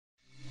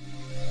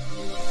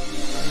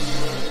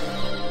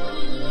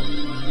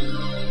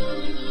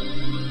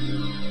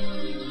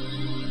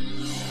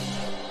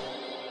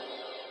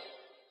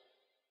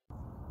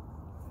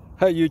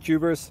Hey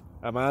YouTubers,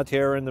 I'm out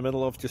here in the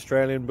middle of the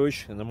Australian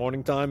bush in the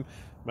morning time.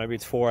 Maybe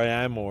it's 4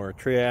 a.m. or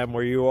 3 a.m.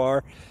 where you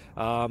are.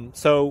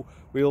 So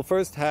we'll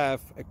first have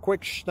a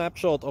quick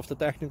snapshot of the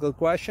technical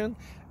question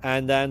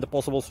and then the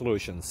possible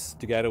solutions,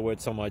 together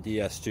with some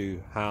ideas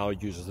to how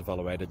users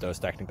evaluated those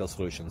technical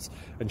solutions.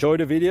 Enjoy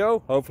the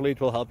video, hopefully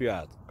it will help you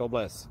out. God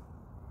bless.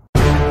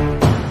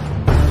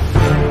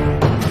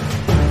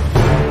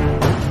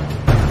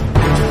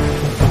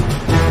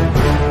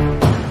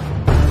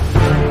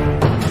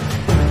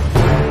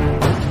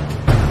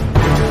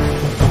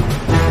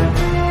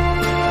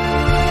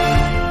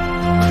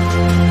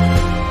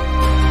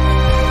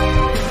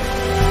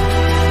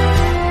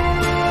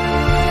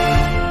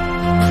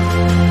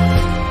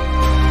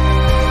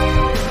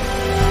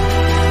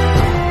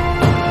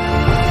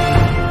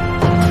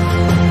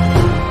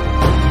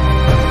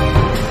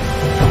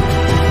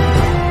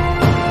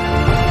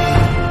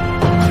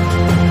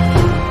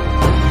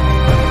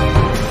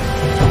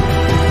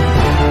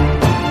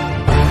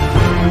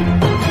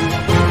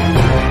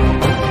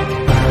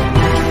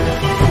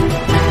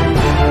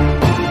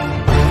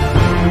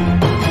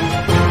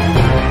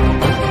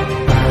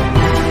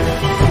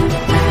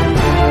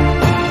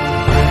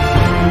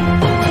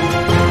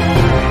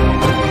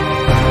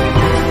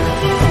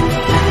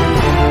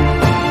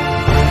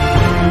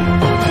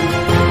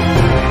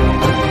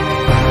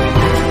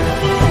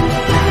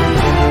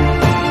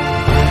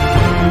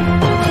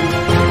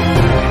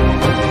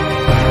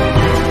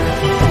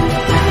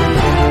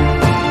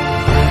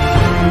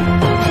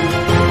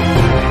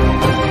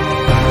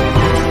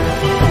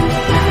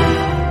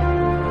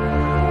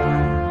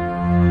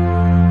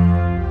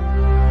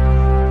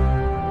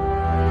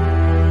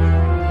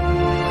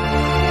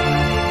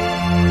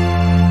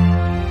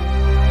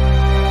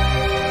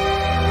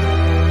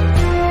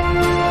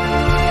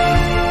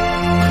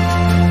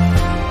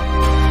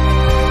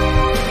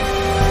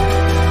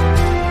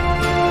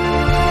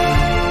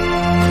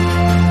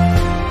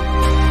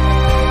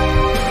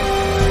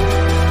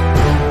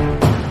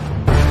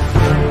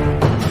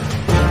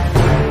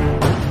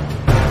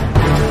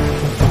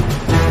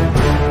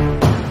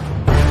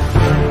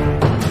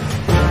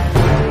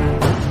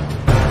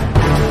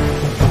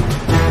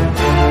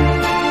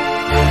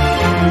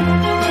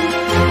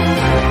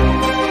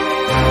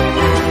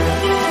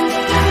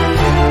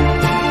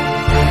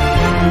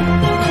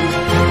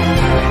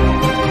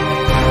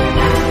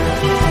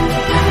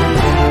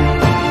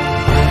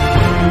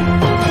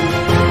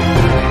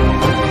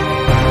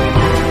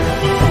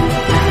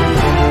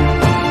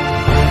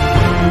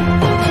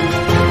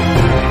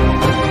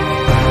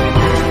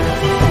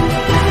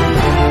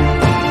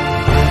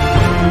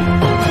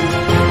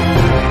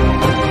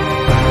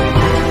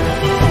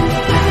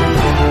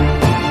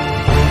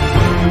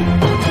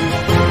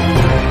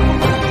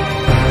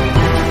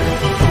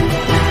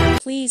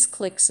 Please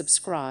click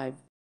subscribe.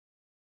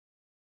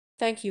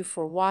 Thank you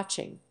for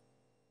watching.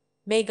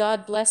 May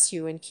God bless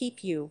you and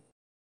keep you.